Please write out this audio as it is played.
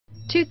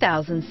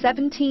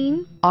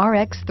2017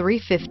 RX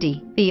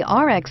 350. The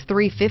RX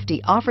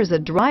 350 offers a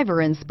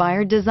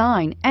driver-inspired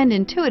design and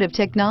intuitive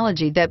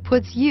technology that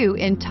puts you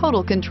in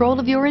total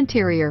control of your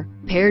interior.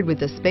 Paired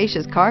with a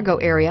spacious cargo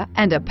area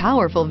and a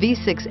powerful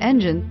V6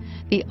 engine,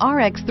 the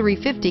RX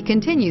 350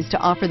 continues to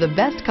offer the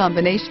best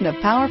combination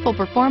of powerful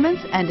performance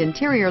and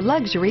interior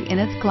luxury in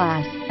its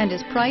class and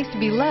is priced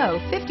below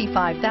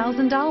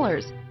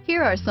 $55,000.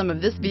 Here are some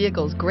of this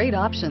vehicle's great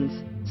options: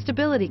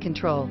 stability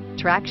control,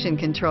 traction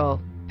control,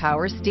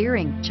 power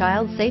steering,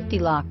 child safety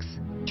locks,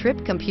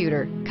 trip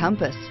computer,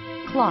 compass,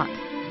 clock,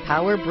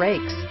 power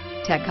brakes,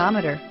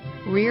 tachometer,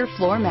 rear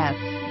floor mats.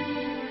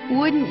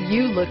 Wouldn't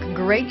you look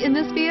great in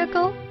this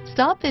vehicle?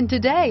 Stop in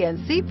today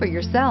and see for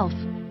yourself.